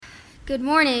Good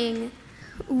morning.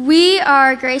 We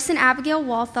are Grace and Abigail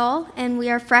Walthall, and we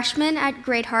are freshmen at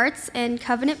Great Hearts and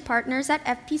covenant partners at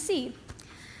FPC.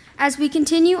 As we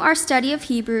continue our study of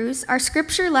Hebrews, our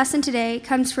scripture lesson today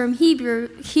comes from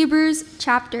Hebrews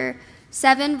chapter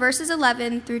 7, verses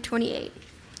 11 through 28.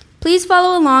 Please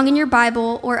follow along in your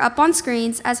Bible or up on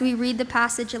screens as we read the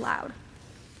passage aloud.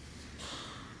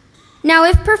 Now,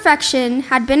 if perfection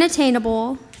had been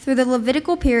attainable through the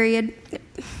Levitical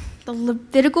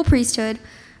priesthood,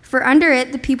 for under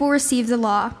it the people received the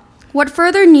law, what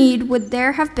further need would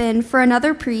there have been for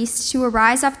another priest to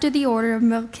arise after the order of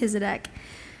Melchizedek,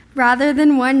 rather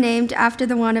than one named after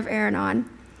the one of Aaron?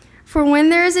 For when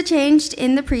there is a change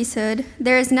in the priesthood,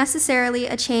 there is necessarily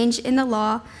a change in the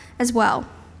law as well.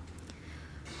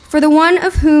 For the one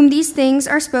of whom these things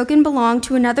are spoken belonged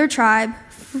to another tribe,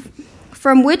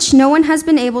 from which no one has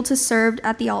been able to serve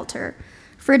at the altar.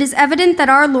 For it is evident that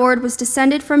our Lord was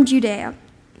descended from Judah,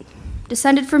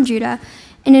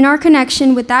 and in our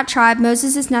connection with that tribe,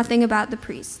 Moses is nothing about the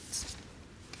priests.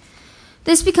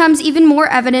 This becomes even more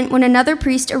evident when another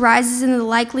priest arises in the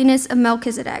likeness of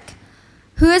Melchizedek,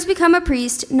 who has become a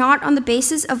priest not on the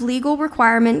basis of legal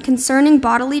requirement concerning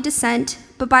bodily descent,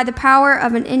 but by the power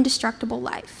of an indestructible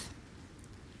life.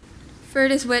 For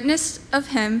it is witnessed of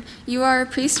him, you are a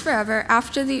priest forever,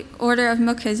 after the order of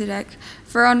Melchizedek.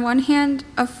 For on one hand,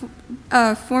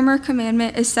 a former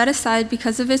commandment is set aside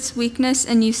because of its weakness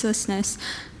and uselessness,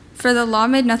 for the law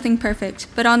made nothing perfect.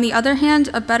 But on the other hand,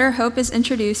 a better hope is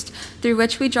introduced, through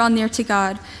which we draw near to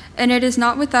God. And it is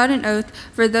not without an oath,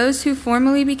 for those who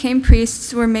formerly became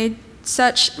priests were made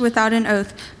such without an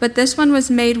oath. But this one was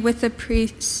made a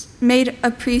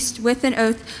priest with an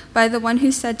oath by the one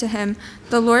who said to him,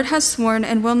 "The Lord has sworn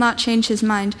and will not change his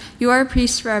mind. You are a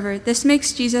priest forever." This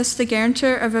makes Jesus the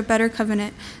guarantor of a better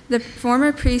covenant. The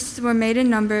former priests were made in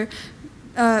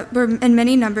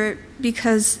many number,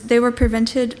 because they were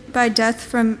prevented by death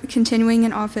from continuing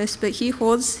in office, but he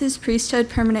holds his priesthood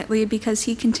permanently because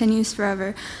he continues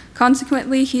forever.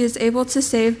 Consequently, he is able to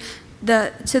save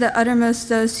to the uttermost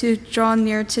those who draw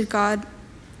near to God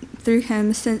through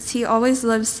him, since he always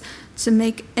lives to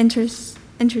make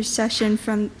intercession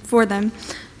for them.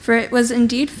 For it was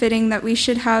indeed fitting that we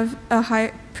should have a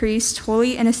high priest,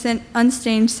 holy, innocent,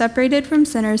 unstained, separated from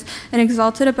sinners, and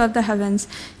exalted above the heavens.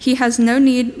 He has no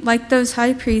need, like those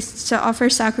high priests, to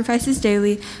offer sacrifices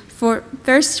daily,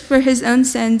 first for his own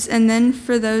sins and then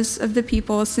for those of the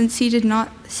people, since he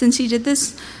did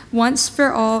this once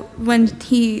for all when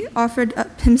he offered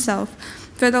up himself.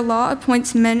 For the law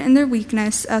appoints men in their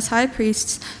weakness as high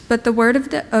priests, but the word of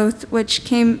the oath, which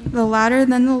came the latter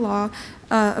than the law,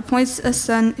 appoints a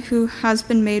son who has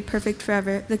been made perfect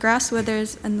forever. The grass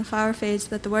withers and the flower fades,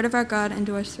 but the word of our God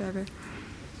endures forever.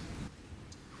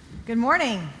 Good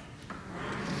morning.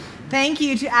 Thank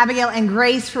you to Abigail and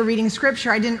Grace for reading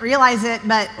scripture. I didn't realize it,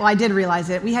 I did realize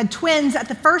it. We had twins at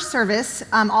the first service,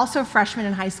 also freshmen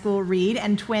in high school read,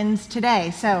 and twins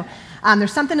today. So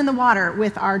there's something in the water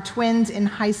with our twins in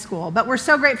high school. But we're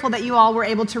so grateful that you all were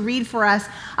able to read for us.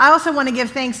 I also want to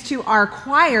give thanks to our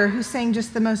choir who sang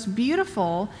just the most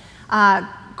beautiful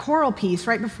choral piece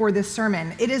right before this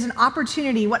sermon. It is an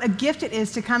opportunity, what a gift it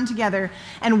is to come together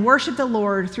and worship the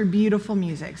Lord through beautiful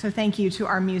music. So thank you to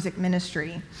our music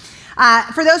ministry.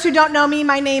 For those who don't know me,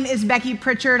 my name is Becky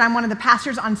Pritchard. I'm one of the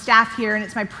pastors on staff here, and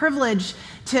it's my privilege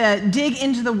to dig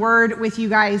into the Word with you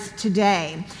guys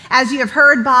today. As you have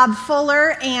heard, Bob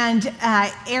Fuller and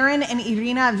Aaron and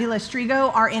Irina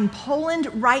Villastrigo are in Poland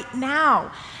right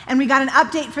now. And we got an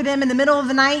update for them in the middle of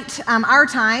the night, our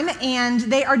time, and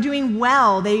they are doing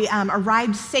well. They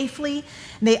arrived safely.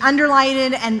 They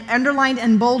underlined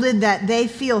and bolded that they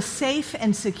feel safe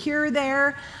and secure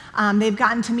there. They've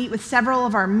gotten to meet with several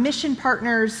of our mission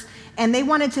partners, and they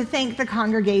wanted to thank the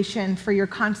congregation for your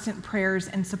constant prayers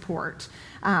and support.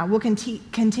 We'll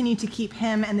continue to keep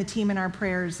him and the team in our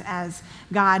prayers as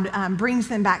God brings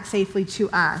them back safely to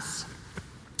us.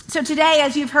 So today,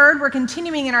 as you've heard, we're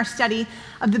continuing in our study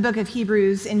of the book of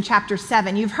Hebrews in chapter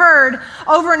 7. You've heard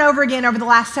over and over again over the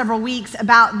last several weeks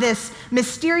about this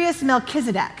mysterious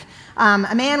Melchizedek,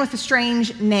 a man with a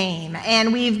strange name.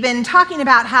 And we've been talking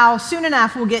about how soon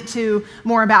enough we'll get to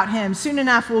more about him. Soon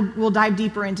enough we'll dive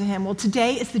deeper into him. Well,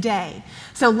 today is the day.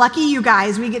 So lucky you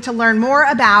guys, we get to learn more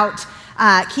about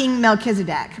King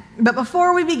Melchizedek. But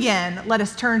before we begin, let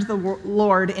us turn to the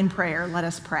Lord in prayer. Let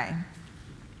us pray.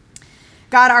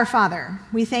 God our Father,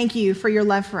 we thank you for your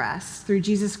love for us through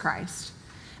Jesus Christ.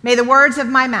 May the words of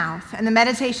my mouth and the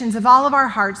meditations of all of our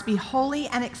hearts be holy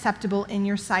and acceptable in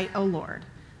your sight, O Lord,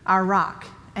 our rock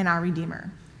and our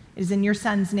Redeemer. It is in your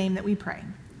Son's name that we pray.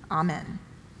 Amen.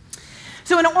 So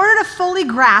So in order to fully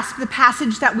grasp the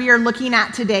passage that we are looking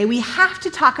at today, we have to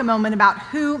talk a moment about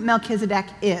who Melchizedek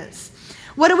is.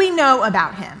 What do we know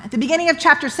about him? At the beginning of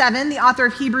chapter 7, the author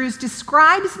of Hebrews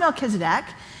describes Melchizedek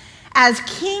as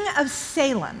king of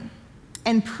Salem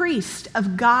and priest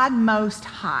of God Most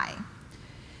High.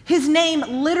 His name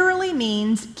literally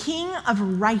means king of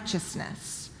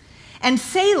righteousness. And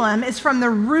Salem is from the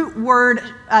root word,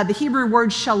 the Hebrew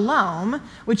word shalom,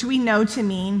 which we know to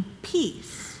mean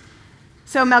peace.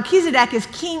 So Melchizedek is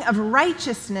king of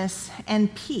righteousness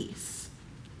and peace.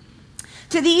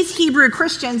 To these Hebrew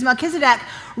Christians, Melchizedek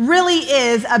really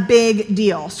is a big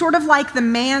deal, sort of like the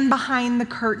man behind the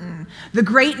curtain, the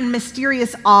great and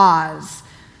mysterious Oz.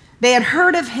 They had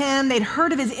heard of him, they'd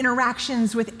heard of his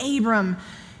interactions with Abram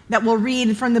that we'll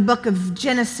read from the book of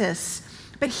Genesis,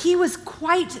 but he was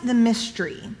quite the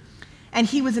mystery, and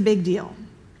he was a big deal.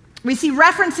 We see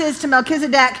references to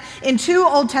Melchizedek in 2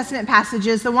 Old Testament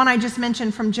passages, the one I just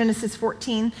mentioned from Genesis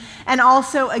 14, and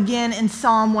also again in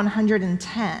Psalm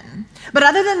 110. But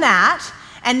other than that,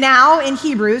 and now in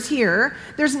Hebrews here,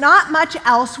 there's not much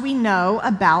else we know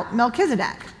about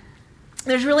Melchizedek.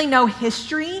 There's really no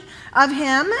history of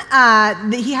him.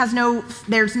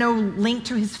 There's no link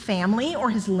to his family or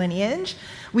his lineage.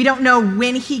 We don't know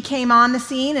when he came on the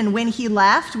scene and when he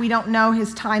left. We don't know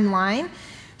his timeline.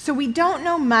 So we don't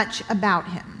know much about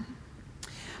him.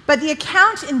 But the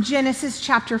account in Genesis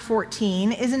chapter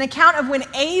 14 is an account of when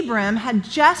Abram had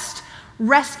just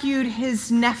rescued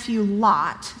his nephew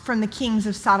Lot from the kings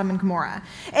of Sodom and Gomorrah.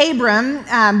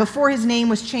 Abram, before his name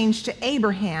was changed to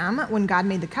Abraham, when God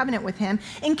made the covenant with him,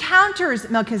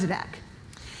 encounters Melchizedek.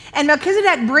 And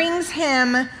Melchizedek brings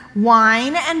him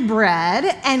wine and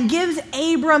bread and gives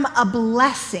Abram a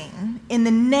blessing in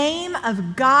the name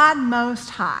of God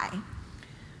Most High.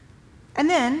 And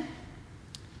then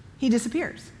he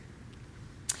disappears.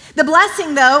 The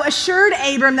blessing, though, assured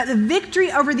Abram that the victory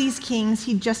over these kings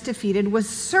he just defeated was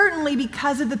certainly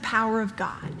because of the power of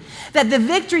God. That the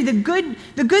victory, the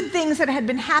good things that had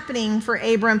been happening for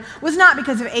Abram was not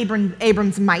because of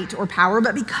Abram's might or power,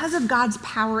 but because of God's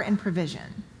power and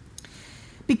provision.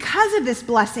 Because of this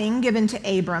blessing given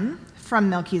to Abram from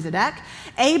Melchizedek,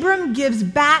 Abram gives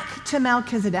back to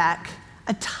Melchizedek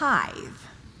a tithe.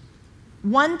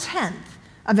 1/10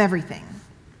 of everything.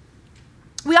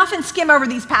 We often skim over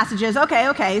these passages.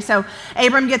 Okay, so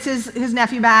Abram gets his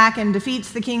nephew back and defeats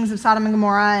the kings of Sodom and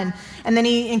Gomorrah, and then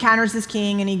he encounters this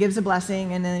king and he gives a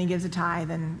blessing and then he gives a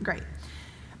tithe, and great.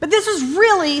 But this was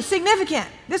really significant.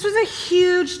 This was a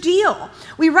huge deal.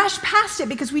 We rush past it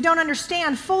because we don't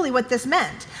understand fully what this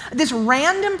meant. This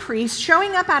random priest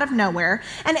showing up out of nowhere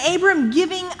and Abram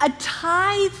giving a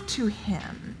tithe to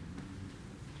him.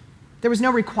 There was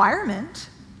no requirement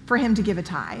for him to give a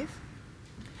tithe.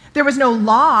 There was no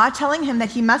law telling him that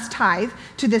he must tithe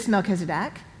to this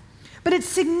Melchizedek. But it's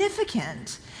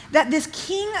significant that this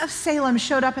king of Salem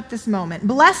showed up at this moment,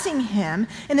 blessing him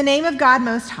in the name of God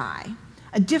Most High,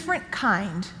 a different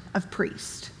kind of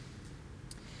priest.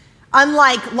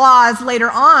 Unlike laws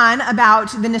later on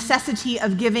about the necessity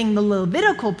of giving the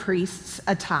Levitical priests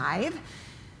a tithe,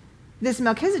 this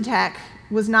Melchizedek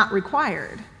was not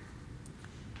required.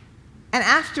 And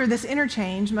after this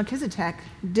interchange, Melchizedek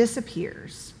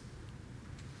disappears.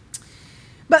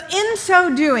 But in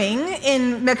so doing,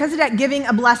 in Melchizedek giving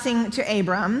a blessing to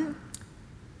Abram,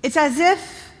 it's as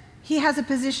if he has a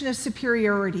position of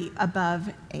superiority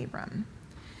above Abram.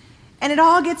 And it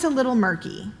all gets a little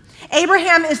murky.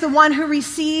 Abraham is the one who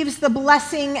receives the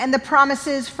blessing and the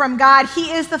promises from God.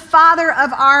 He is the father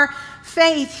of our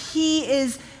faith. He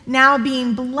is now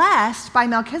being blessed by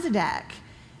Melchizedek.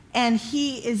 And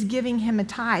he is giving him a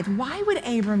tithe. Why would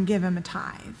Abram give him a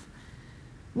tithe?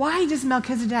 Why does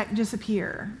Melchizedek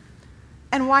disappear?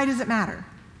 And why does it matter?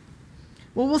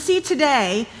 Well, we'll see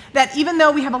today that even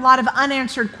though we have a lot of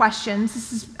unanswered questions,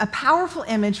 this is a powerful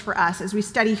image for us as we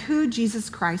study who Jesus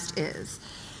Christ is.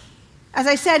 As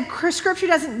I said, Scripture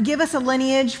doesn't give us a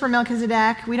lineage for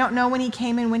Melchizedek. We don't know when he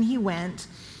came and when he went.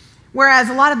 Whereas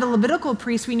a lot of the Levitical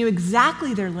priests, we knew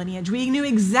exactly their lineage. We knew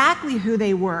exactly who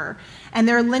they were, and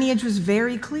their lineage was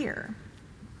very clear.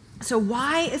 So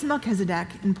why is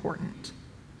Melchizedek important?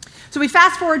 So we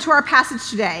fast forward to our passage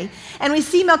today, and we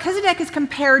see Melchizedek is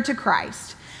compared to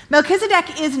Christ.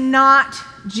 Melchizedek is not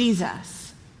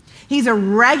Jesus. He's a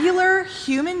regular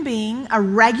human being, a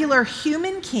regular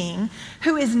human king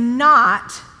who is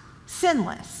not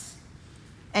sinless,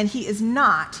 and he is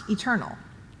not eternal.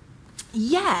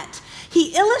 Yet,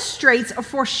 he illustrates a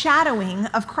foreshadowing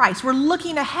of Christ. We're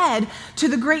looking ahead to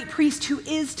the great priest who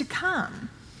is to come,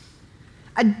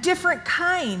 a different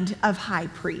kind of high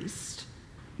priest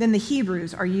than the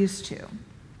Hebrews are used to.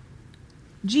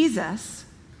 Jesus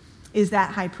is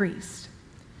that high priest,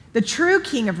 the true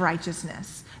king of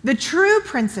righteousness, the true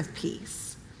prince of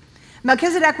peace.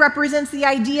 Melchizedek represents the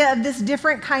idea of this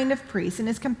different kind of priest and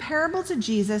is comparable to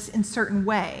Jesus in certain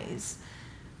ways,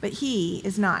 but he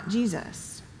is not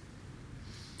Jesus.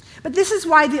 But this is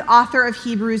why the author of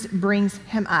Hebrews brings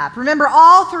him up. Remember,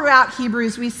 all throughout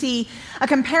Hebrews, we see a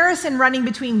comparison running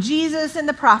between Jesus and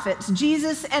the prophets,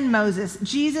 Jesus and Moses,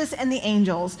 Jesus and the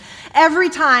angels. Every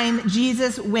time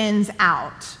Jesus wins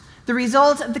out, the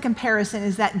result of the comparison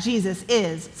is that Jesus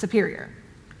is superior.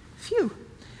 Phew.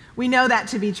 We know that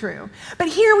to be true. But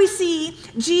here we see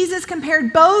Jesus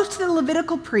compared both to the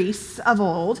Levitical priests of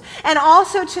old and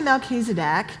also to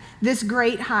Melchizedek, this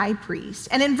great high priest.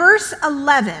 And in verse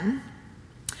 11,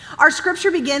 our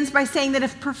scripture begins by saying that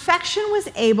if perfection was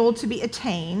able to be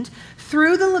attained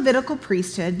through the Levitical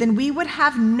priesthood, then we would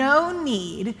have no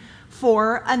need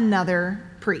for another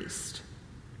priest.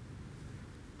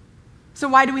 So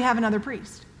why do we have another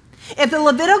priest? If the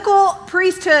Levitical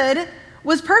priesthood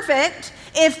was perfect,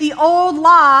 if the old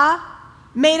law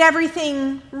made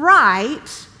everything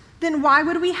right, then why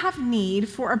would we have need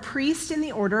for a priest in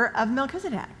the order of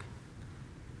Melchizedek?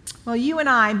 Well, you and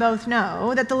I both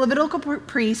know that the Levitical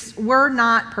priests were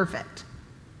not perfect.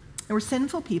 They were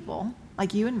sinful people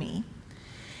like you and me,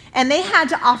 and they had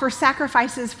to offer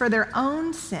sacrifices for their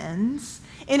own sins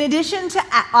in addition to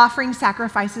offering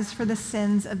sacrifices for the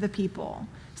sins of the people.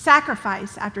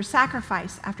 Sacrifice after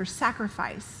sacrifice after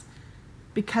sacrifice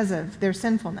because of their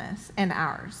sinfulness and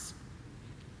ours.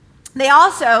 They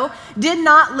also did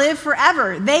not live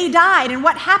forever. They died, and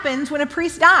what happens when a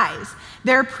priest dies?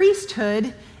 Their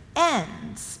priesthood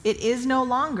ends. It is no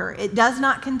longer. It does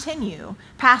not continue,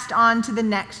 passed on to the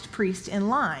next priest in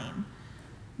line.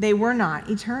 They were not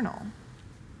eternal.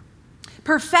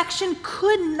 Perfection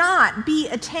could not be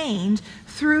attained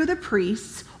through the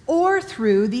priests or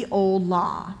through the old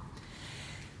law.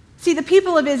 See, the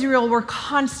people of Israel were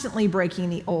constantly breaking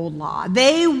the old law.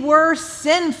 They were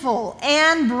sinful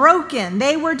and broken.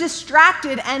 They were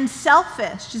distracted and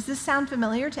selfish. Does this sound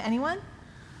familiar to anyone?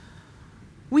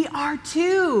 We are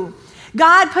too.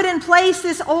 God put in place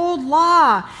this old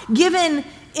law given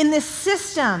in this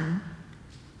system,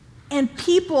 and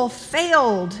people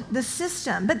failed the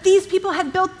system. But these people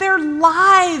had built their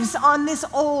lives on this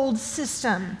old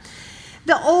system.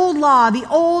 The old law, the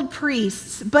old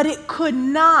priests, but it could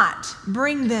not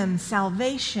bring them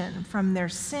salvation from their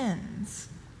sins.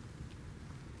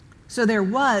 So there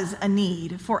was a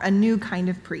need for a new kind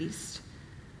of priest,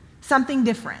 something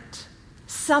different,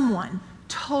 someone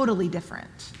totally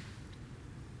different.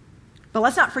 But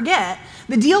let's not forget,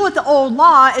 the deal with the old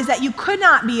law is that you could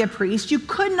not be a priest, you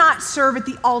could not serve at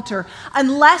the altar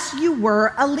unless you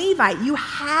were a Levite. You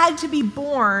had to be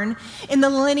born in the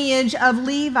lineage of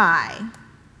Levi.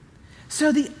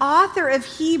 So the author of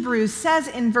Hebrews says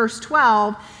in verse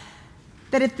 12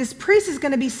 that if this priest is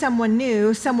going to be someone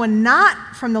new, someone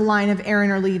not from the line of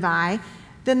Aaron or Levi,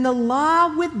 then the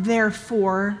law would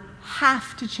therefore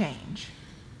have to change.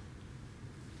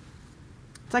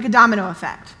 It's like a domino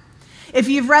effect. If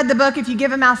you've read the book, If You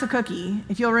Give a Mouse a Cookie,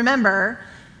 if you'll remember,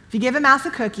 if you give a mouse a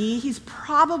cookie, he's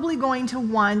probably going to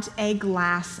want a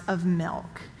glass of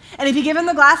milk. And if you give him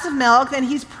the glass of milk, then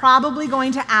he's probably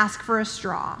going to ask for a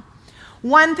straw.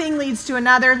 One thing leads to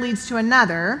another, leads to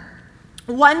another.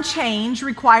 One change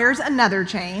requires another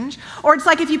change. Or it's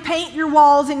like if you paint your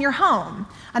walls in your home.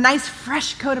 A nice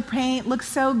fresh coat of paint looks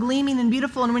so gleaming and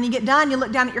beautiful, and when you get done, you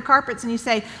look down at your carpets and you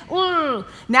say, ooh,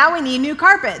 now we need new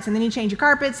carpets. And then you change your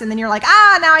carpets, and then you're like,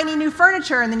 now I need new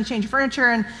furniture. And then you change your furniture,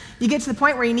 and you get to the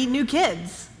point where you need new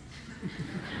kids.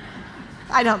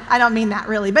 I don't mean that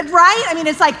really, but right? I mean,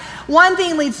 it's like one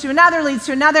thing leads to another,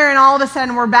 and all of a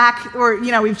sudden we're back, or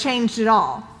we've changed it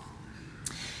all.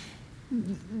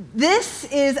 This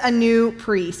is a new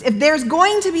priest. If there's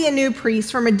going to be a new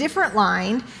priest from a different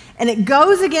line, and it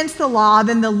goes against the law,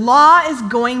 then the law is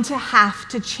going to have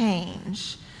to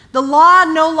change. The law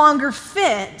no longer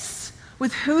fits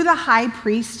with who the high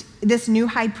priest, this new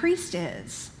high priest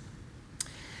is.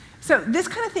 So this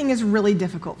kind of thing is really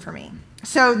difficult for me.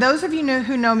 So those of you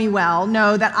who know me well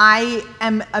know that I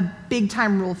am a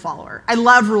big-time rule follower. I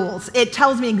love rules. It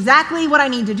tells me exactly what I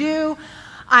need to do.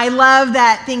 I love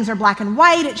that things are black and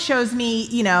white. It shows me,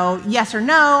 yes or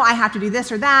no, I have to do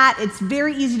this or that. It's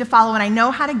very easy to follow, and I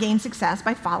know how to gain success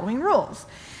by following rules.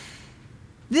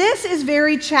 This is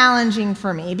very challenging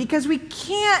for me because we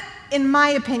can't, in my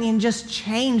opinion, just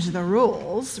change the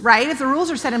rules, right? If the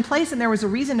rules are set in place and there was a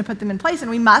reason to put them in place,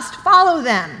 and we must follow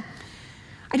them.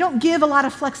 I don't give a lot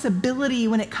of flexibility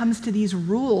when it comes to these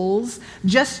rules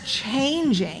just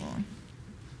changing.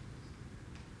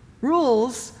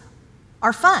 Rules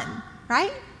are fun,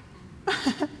 right?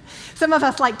 Some of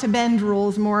us like to bend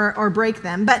rules more or break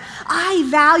them, but I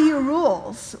value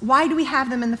rules. Why do we have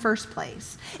them in the first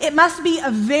place? It must be a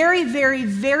very, very,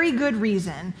 very good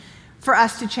reason for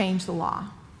us to change the law.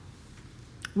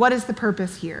 What is the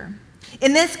purpose here?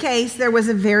 In this case, there was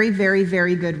a very, very,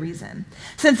 very good reason.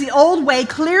 Since the old way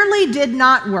clearly did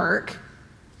not work,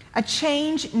 a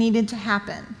change needed to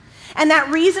happen. And that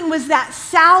reason was that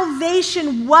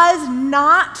salvation was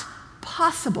not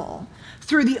possible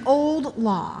through the old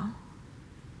law.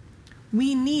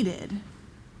 We needed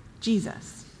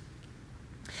Jesus.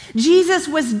 Jesus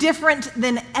was different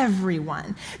than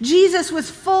everyone. Jesus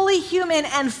was fully human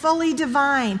and fully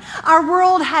divine. Our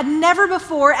world had never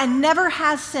before and never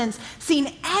has since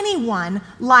seen anyone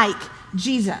like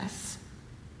Jesus.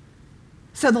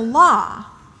 So the law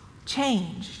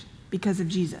changed because of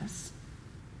Jesus.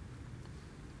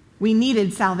 We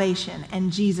needed salvation,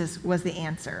 and Jesus was the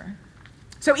answer.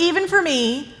 So even for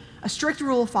me, a strict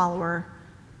rule follower,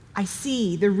 I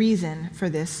see the reason for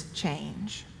this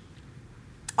change.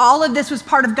 All of this was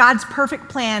part of God's perfect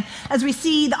plan. As we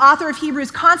see, the author of Hebrews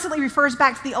constantly refers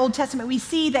back to the Old Testament. We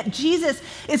see that Jesus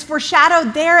is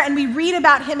foreshadowed there, and we read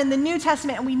about him in the New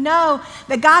Testament, and we know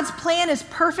that God's plan is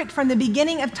perfect from the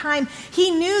beginning of time. He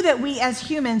knew that we as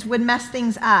humans would mess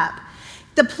things up.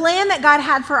 The plan that God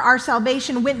had for our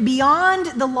salvation went beyond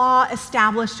the law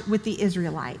established with the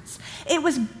Israelites. It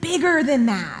was bigger than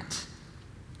that.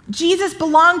 Jesus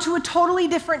belonged to a totally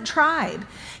different tribe.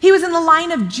 He was in the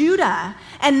line of Judah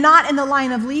and not in the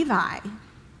line of Levi.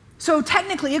 So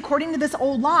technically, according to this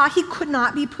old law, he could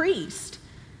not be priest.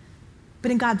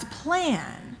 But in God's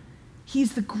plan,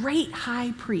 he's the great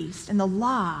high priest, and the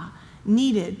law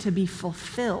needed to be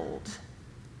fulfilled.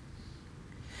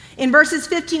 In verses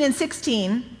 15 and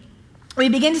 16, we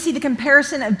begin to see the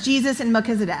comparison of Jesus and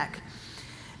Melchizedek.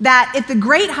 That if the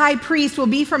great high priest will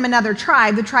be from another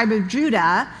tribe, the tribe of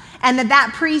Judah, and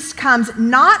that priest comes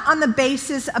not on the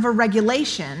basis of a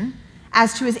regulation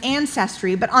as to his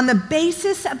ancestry, but on the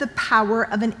basis of the power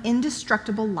of an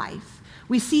indestructible life,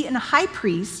 we see a high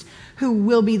priest who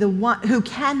will be the one who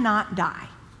cannot die.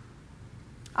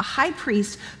 A high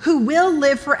priest who will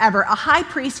live forever. A high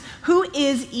priest who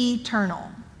is eternal.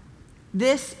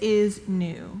 This is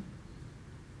new.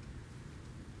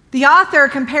 The author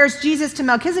compares Jesus to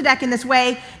Melchizedek in this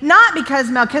way, not because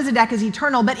Melchizedek is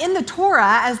eternal, but in the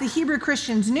Torah, as the Hebrew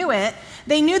Christians knew it,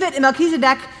 they knew that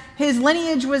Melchizedek, his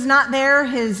lineage was not there,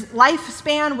 his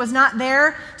lifespan was not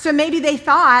there, so maybe they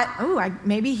thought,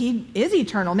 maybe he is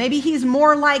eternal. Maybe he's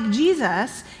more like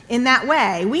Jesus in that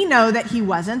way. We know that he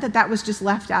wasn't, that was just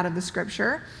left out of the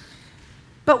scripture.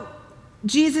 But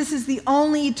Jesus is the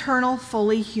only eternal,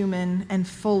 fully human, and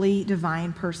fully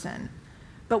divine person.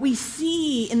 But we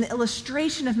see in the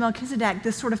illustration of Melchizedek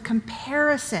this sort of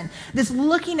comparison, this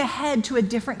looking ahead to a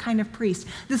different kind of priest,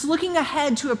 this looking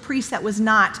ahead to a priest that was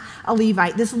not a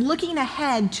Levite, this looking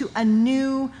ahead to a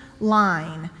new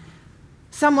line,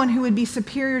 someone who would be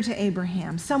superior to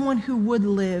Abraham, someone who would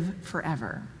live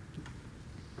forever.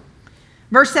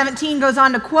 Verse 17 goes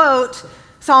on to quote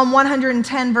Psalm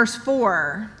 110, verse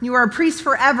 4, "You are a priest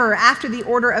forever after the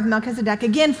order of Melchizedek,"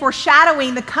 again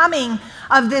foreshadowing the coming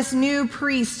of this new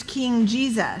priest, King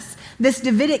Jesus. This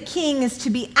Davidic king is to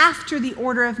be after the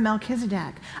order of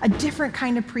Melchizedek, a different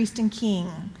kind of priest and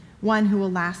king, one who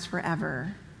will last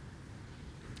forever.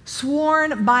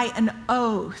 Sworn by an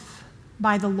oath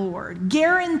by the Lord,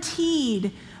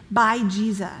 guaranteed by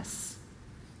Jesus.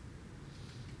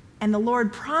 And the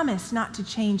Lord promised not to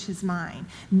change his mind.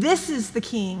 This is the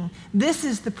king, this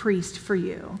is the priest for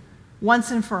you, once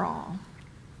and for all.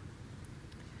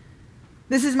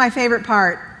 This is my favorite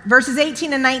part. Verses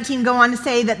 18 and 19 go on to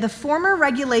say that the former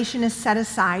regulation is set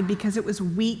aside because it was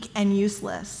weak and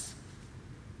useless.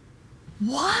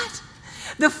 What?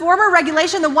 The former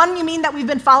regulation, the one you mean that we've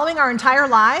been following our entire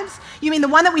lives? You mean the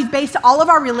one that we've based all of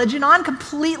our religion on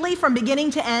completely from beginning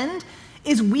to end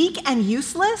is weak and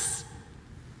useless?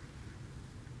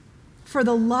 For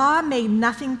the law made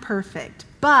nothing perfect,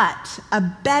 but a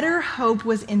better hope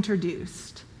was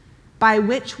introduced by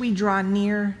which we draw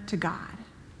near to God.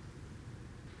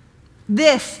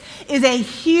 This is a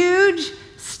huge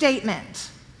statement.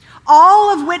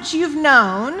 All of which you've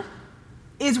known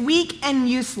is weak and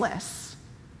useless.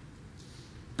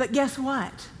 But guess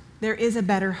what? There is a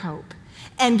better hope.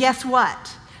 And guess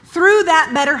what? Through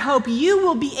that better hope, you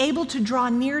will be able to draw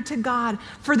near to God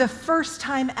for the first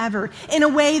time ever in a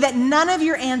way that none of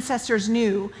your ancestors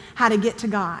knew how to get to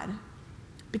God.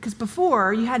 Because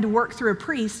before, you had to work through a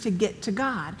priest to get to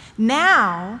God.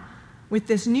 Now, with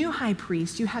this new high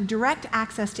priest, you have direct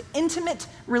access to intimate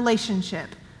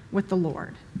relationship with the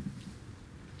Lord.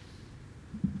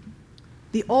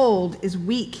 The old is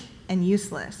weak and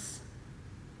useless.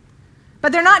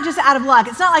 But they're not just out of luck.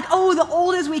 It's not like, oh, the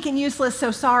old is weak and useless,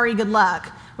 so sorry, good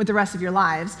luck with the rest of your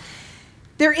lives.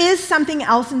 There is something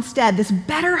else instead. This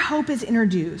better hope is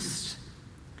introduced.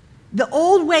 The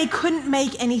old way couldn't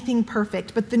make anything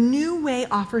perfect, but the new way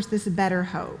offers this better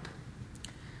hope.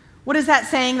 What is that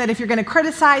saying? That if you're going to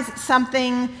criticize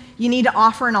something, you need to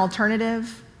offer an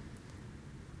alternative?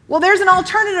 Well, there's an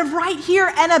alternative right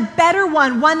here, and a better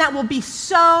one that will be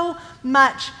so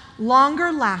much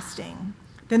longer lasting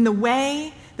than the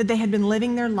way that they had been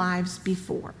living their lives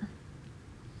before.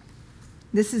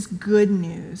 This is good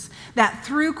news, that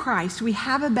through Christ we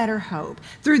have a better hope.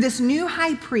 Through this new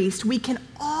high priest, we can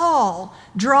all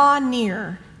draw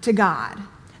near to God.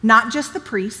 Not just the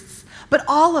priests, but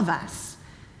all of us.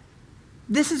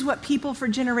 This is what people for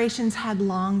generations had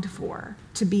longed for,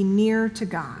 to be near to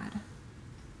God.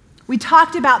 We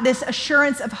talked about this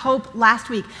assurance of hope last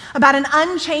week, about an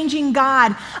unchanging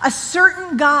God, a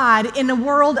certain God in a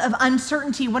world of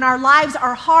uncertainty. When our lives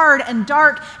are hard and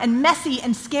dark and messy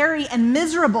and scary and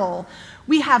miserable,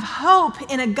 we have hope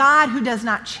in a God who does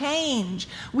not change.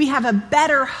 We have a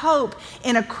better hope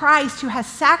in a Christ who has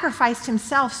sacrificed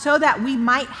himself so that we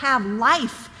might have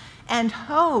life and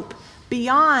hope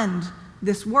beyond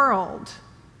this world.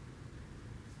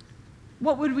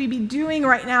 What would we be doing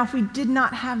right now if we did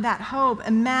not have that hope?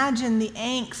 Imagine the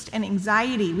angst and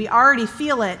anxiety. We already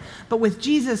feel it, but with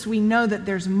Jesus, we know that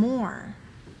there's more.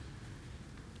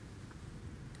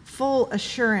 Full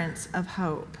assurance of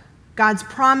hope. God's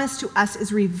promise to us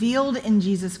is revealed in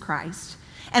Jesus Christ,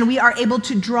 and we are able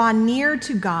to draw near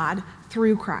to God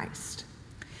through Christ.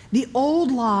 The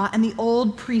old law and the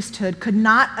old priesthood could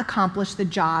not accomplish the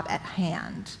job at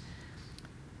hand.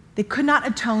 They could not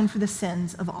atone for the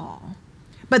sins of all.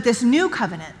 But this new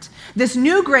covenant, this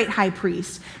new great high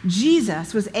priest,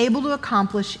 Jesus, was able to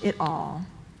accomplish it all.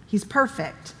 He's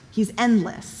perfect. He's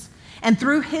endless. And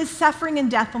through his suffering and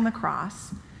death on the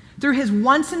cross, through his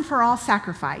once and for all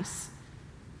sacrifice,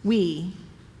 we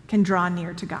can draw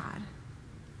near to God.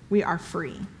 We are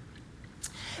free.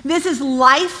 This is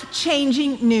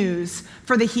life-changing news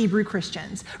for the Hebrew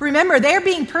Christians. Remember, they're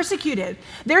being persecuted.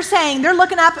 They're saying, they're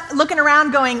looking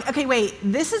around going, okay, wait,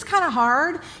 this is kind of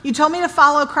hard. You told me to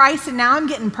follow Christ and now I'm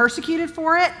getting persecuted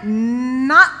for it?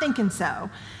 Not thinking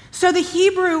so. So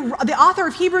the author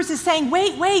of Hebrews is saying,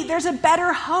 wait, there's a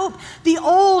better hope. The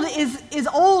old is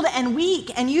old and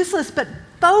weak and useless, but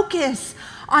focus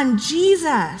on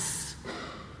Jesus.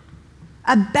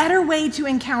 A better way to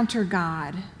encounter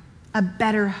God. A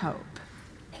better hope.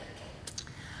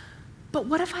 But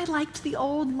what if I liked the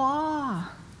old law?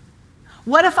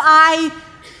 What if I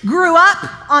grew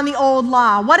up on the old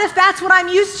law? What if that's what I'm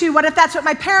used to? What if that's what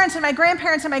my parents and my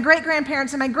grandparents and my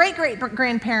great-grandparents and my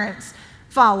great-great-grandparents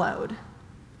followed?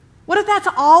 What if that's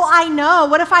all I know?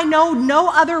 What if I know no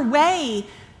other way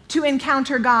to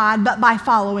encounter God but by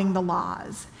following the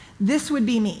laws? This would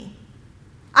be me.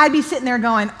 I'd be sitting there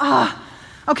going,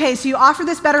 okay, so you offer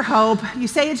this better hope. You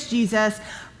say it's Jesus,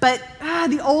 but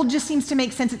the old just seems to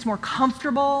make sense. It's more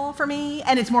comfortable for me,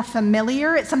 and it's more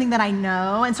familiar. It's something that I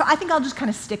know, and so I think I'll just kind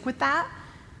of stick with that.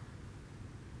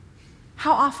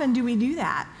 How often do we do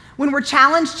that? When we're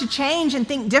challenged to change and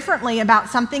think differently about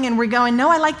something, and we're going, no,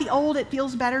 I like the old. It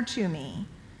feels better to me.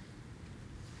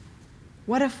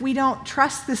 What if we don't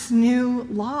trust this new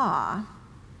law,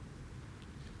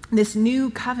 this new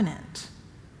covenant?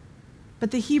 But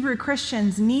the Hebrew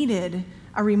Christians needed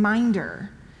a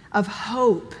reminder of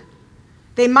hope.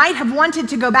 They might have wanted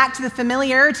to go back to the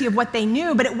familiarity of what they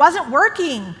knew, but it wasn't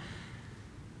working.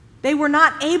 They were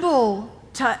not able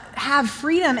to have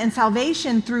freedom and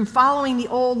salvation through following the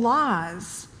old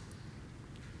laws.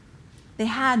 They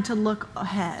had to look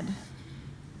ahead.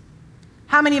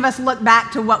 How many of us look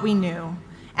back to what we knew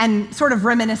and sort of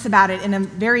reminisce about it in a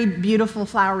very beautiful,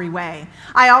 flowery way?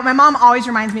 My mom always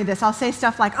reminds me of this. I'll say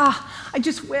stuff like, I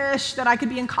just wish that I could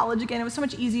be in college again. It was so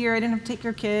much easier. I didn't have to take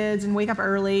care of kids and wake up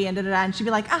early and da-da-da. And she'd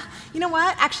be like, you know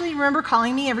what? Actually, remember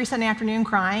calling me every Sunday afternoon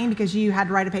crying because you had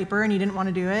to write a paper and you didn't want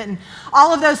to do it? And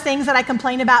all of those things that I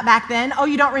complained about back then,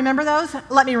 you don't remember those?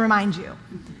 Let me remind you.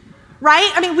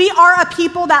 Right? I mean, we are a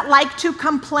people that like to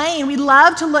complain. We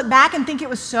love to look back and think it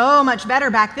was so much better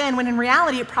back then, when in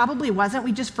reality it probably wasn't.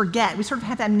 We just forget. We sort of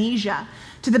have amnesia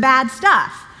to the bad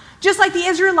stuff. Just like the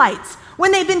Israelites,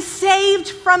 when they've been saved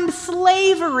from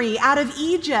slavery out of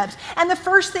Egypt, and the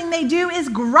first thing they do is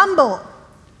grumble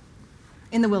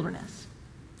in the wilderness.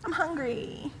 I'm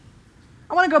hungry.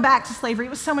 I want to go back to slavery. It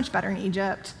was so much better in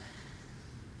Egypt.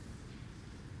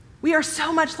 We are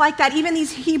so much like that. Even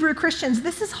these Hebrew Christians,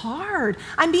 this is hard.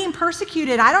 I'm being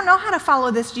persecuted. I don't know how to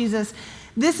follow this Jesus.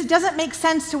 This doesn't make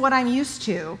sense to what I'm used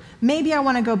to. Maybe I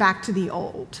want to go back to the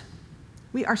old.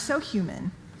 We are so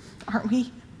human, aren't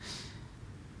we?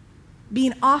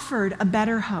 Being offered a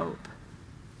better hope,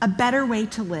 a better way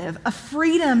to live, a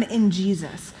freedom in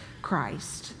Jesus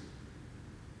Christ.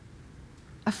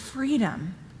 A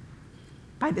freedom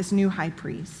by this new high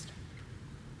priest.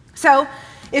 So,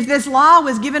 if this law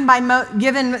was given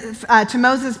to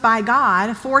Moses by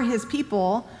God for his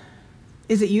people,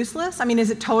 is it useless? I mean, is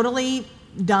it totally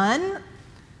done?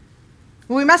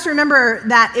 Well, we must remember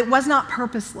that it was not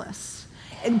purposeless.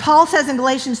 And Paul says in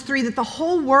Galatians 3 that the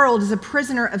whole world is a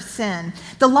prisoner of sin.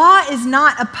 The law is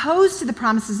not opposed to the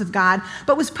promises of God,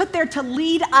 but was put there to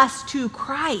lead us to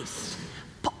Christ.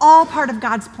 All part of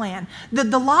God's plan.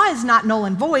 The law is not null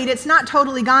and void. It's not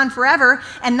totally gone forever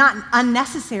and not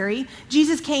unnecessary.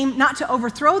 Jesus came not to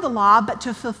overthrow the law, but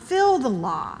to fulfill the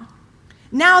law.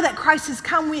 Now that Christ has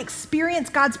come, we experience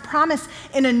God's promise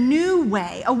in a new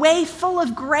way, a way full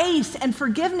of grace and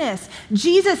forgiveness.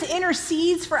 Jesus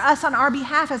intercedes for us on our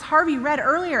behalf, as Harvey read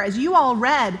earlier, as you all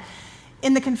read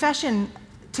in the confession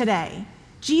today.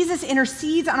 Jesus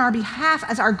intercedes on our behalf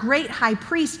as our great high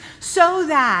priest so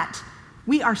that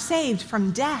we are saved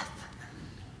from death.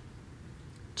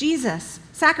 Jesus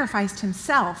sacrificed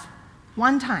himself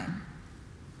one time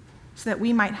so that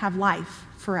we might have life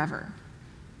forever.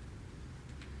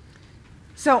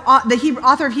 So the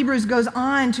author of Hebrews goes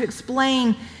on to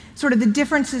explain sort of the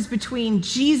differences between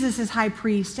Jesus as high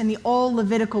priest and the old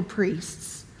Levitical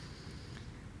priests.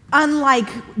 Unlike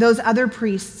those other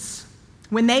priests,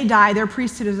 when they die, their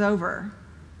priesthood is over.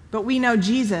 But we know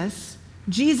Jesus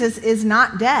is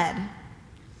not dead.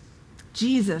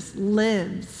 Jesus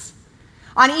lives.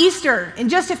 On Easter, in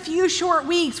just a few short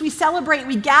weeks, we celebrate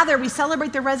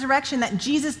the resurrection, that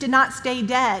Jesus did not stay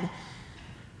dead.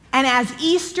 And as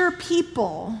Easter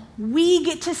people, we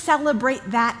get to celebrate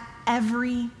that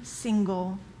every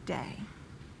single day.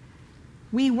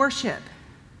 We worship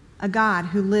a God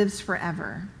who lives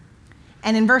forever.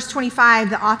 And in verse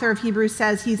 25, the author of Hebrews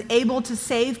says he's able to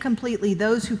save completely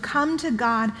those who come to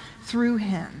God through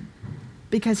him,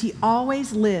 because he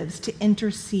always lives to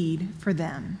intercede for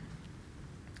them.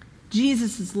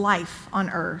 Jesus' life on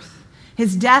earth,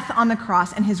 his death on the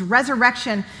cross, and his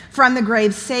resurrection from the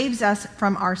grave saves us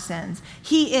from our sins.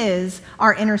 He is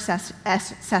our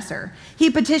intercessor. He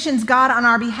petitions God on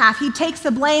our behalf. He takes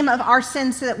the blame of our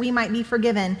sins so that we might be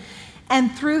forgiven.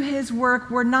 And through his work,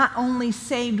 we're not only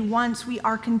saved once, we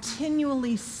are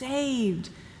continually saved,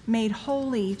 made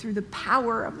holy through the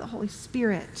power of the Holy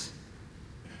Spirit.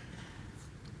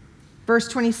 Verse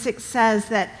 26 says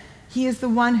that he is the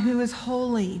one who is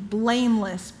holy,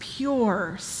 blameless,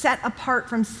 pure, set apart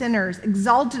from sinners,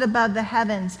 exalted above the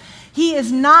heavens. He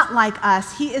is not like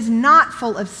us. He is not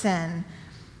full of sin.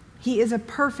 He is a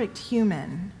perfect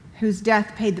human whose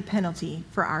death paid the penalty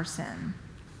for our sin.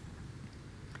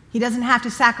 He doesn't have to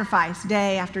sacrifice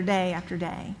day after day after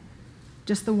day,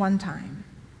 just the one time.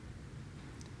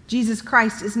 Jesus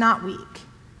Christ is not weak.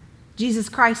 Jesus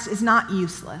Christ is not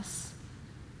useless.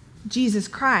 Jesus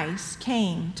Christ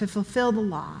came to fulfill the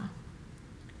law,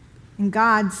 and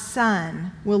God's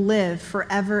Son will live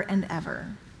forever and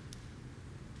ever.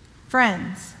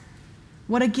 Friends,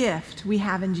 what a gift we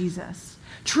have in Jesus.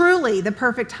 Truly the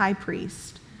perfect high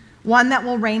priest, one that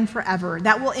will reign forever,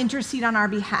 that will intercede on our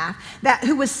behalf,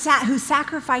 who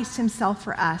sacrificed himself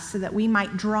for us so that we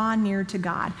might draw near to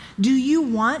God. Do you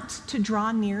want to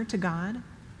draw near to God?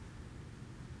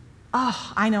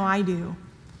 Oh, I know I do.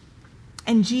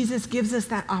 And Jesus gives us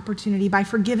that opportunity by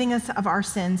forgiving us of our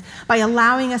sins, by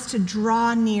allowing us to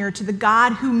draw near to the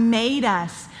God who made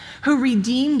us, who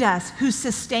redeemed us, who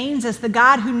sustains us, the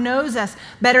God who knows us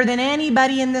better than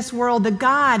anybody in this world, the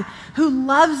God who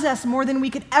loves us more than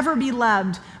we could ever be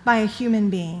loved by a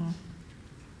human being.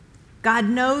 God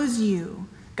knows you.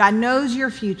 God knows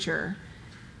your future.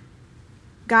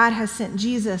 God has sent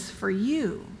Jesus for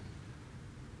you.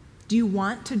 Do you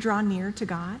want to draw near to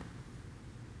God?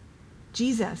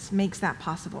 Jesus makes that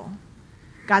possible.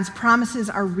 God's promises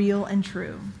are real and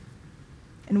true,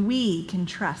 and we can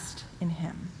trust in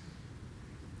him.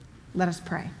 Let us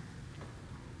pray.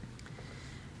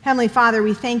 Heavenly Father,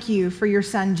 we thank you for your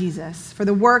Son, Jesus, for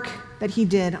the work that he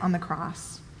did on the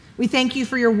cross. We thank you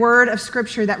for your word of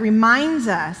Scripture that reminds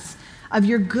us of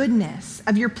your goodness,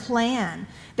 of your plan,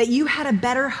 that you had a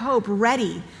better hope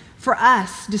ready for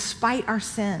us despite our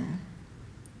sin.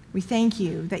 We thank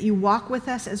you that you walk with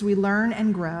us as we learn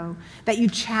and grow, that you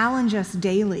challenge us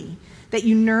daily, that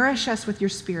you nourish us with your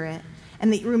Spirit,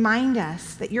 and that you remind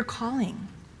us that you're calling.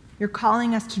 You're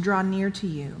calling us to draw near to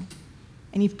you,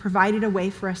 and you've provided a way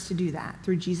for us to do that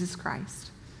through Jesus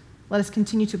Christ. Let us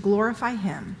continue to glorify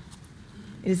him.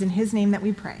 It is in his name that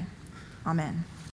we pray. Amen.